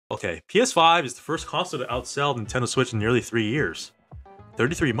Okay, PS5 is the first console to outsell Nintendo Switch in nearly 3 years.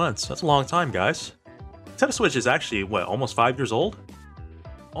 33 months, that's a long time, guys. Nintendo Switch is actually, what, almost 5 years old?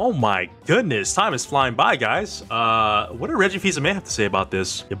 Oh my goodness, time is flying by, guys. What did Reggie Fils-Aimé have to say about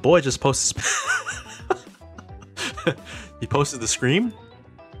this? Your boy just posted... He posted the Scream?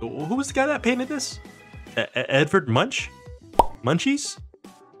 Who was the guy that painted this? Edvard Munch? Munchies?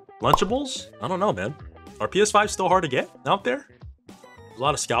 Lunchables? I don't know, man. Are PS5 still hard to get out there? A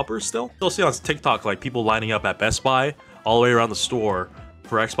lot of scalpers still? Still see on TikTok like people lining up at Best Buy all the way around the store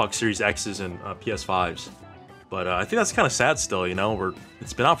for Xbox Series X's and PS5s. But I think that's kind of sad still, you know?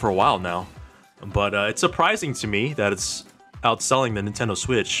 It's been out for a while now. But it's surprising to me that it's outselling the Nintendo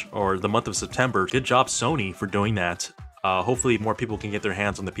Switch or the month of September. Good job, Sony, for doing that. Hopefully more people can get their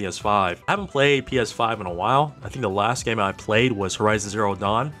hands on the PS5. I haven't played PS5 in a while. I think the last game I played was Horizon Zero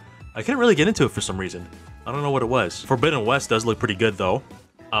Dawn. I couldn't really get into it for some reason. I don't know what it was. Forbidden West does look pretty good though.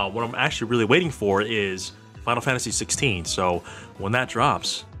 What I'm actually really waiting for is Final Fantasy 16. So when that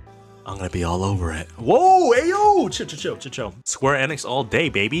drops, I'm gonna be all over it. Whoa, ayo! Chill. Square Enix all day,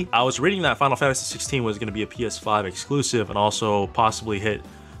 baby. I was reading that Final Fantasy 16 was gonna be a PS5 exclusive and also possibly hit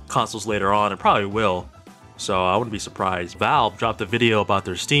consoles later on, and probably will. So I wouldn't be surprised. Valve dropped a video about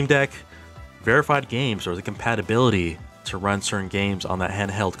their Steam Deck verified games or the compatibility to run certain games on that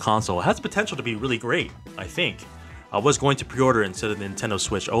handheld console. It has the potential to be really great, I think. I was going to pre-order instead of the Nintendo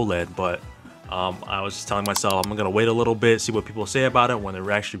Switch OLED, but I was just telling myself I'm gonna wait a little bit, see what people say about it when it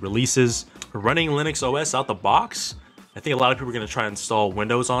actually releases. Running Linux OS out the box, I think a lot of people are gonna try and install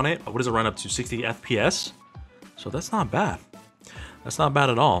Windows on it. What does it run up to? 60 FPS? So that's not bad. That's not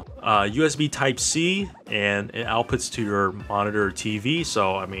bad at all. USB Type-C, and it outputs to your monitor or TV.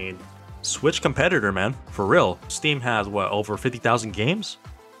 So, I mean, Switch competitor, man, for real. Steam has, what, over 50,000 games?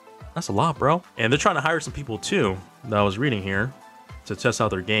 That's a lot, bro. And they're trying to hire some people, too, that I was reading here, to test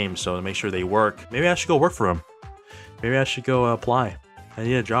out their games, so to make sure they work. Maybe I should go work for them. Maybe I should go apply. I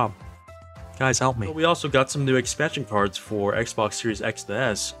need a job. Guys, help me. We also got some new expansion cards for Xbox Series X and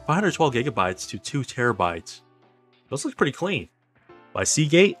S. 512 gigabytes to 2 terabytes. Those look pretty clean. By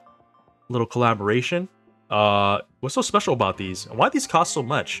Seagate, little collaboration. What's so special about these? And why these cost so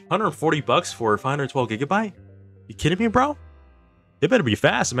much? 140 bucks for 512 gigabyte? You kidding me, bro? They better be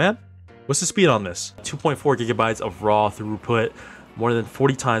fast, man. What's the speed on this? 2.4 gigabytes of raw throughput, more than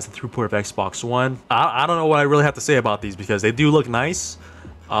 40 times the throughput of Xbox One. I don't know what I really have to say about these because they do look nice.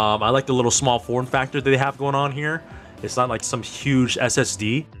 I like the little small form factor that they have going on here. It's not like some huge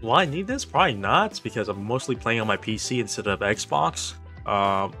SSD. Will I need this? Probably not, because I'm mostly playing on my PC instead of Xbox.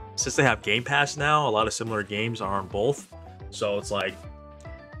 Since they have Game Pass now, a lot of similar games are on both. So it's like,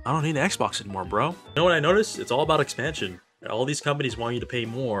 I don't need an Xbox anymore, bro. You know what I noticed? It's all about expansion. All these companies want you to pay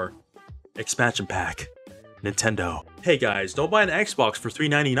more. Expansion pack. Nintendo. Hey guys, don't buy an Xbox for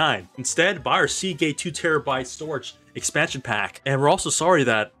 $399. Instead, buy our Seagate 2 terabyte storage expansion pack. And we're also sorry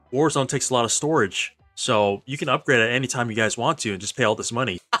that Warzone takes a lot of storage. So you can upgrade at any time you guys want to and just pay all this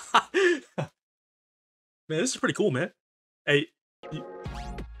money. Man, this is pretty cool, man. Hey,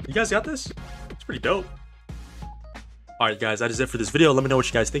 you guys got this? It's pretty dope. Alright guys, that is it for this video. Let me know what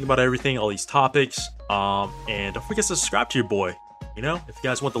you guys think about everything, all these topics. And don't forget to subscribe to your boy. You know, if you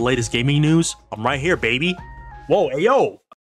guys want the latest gaming news, I'm right here, baby. Whoa, hey yo!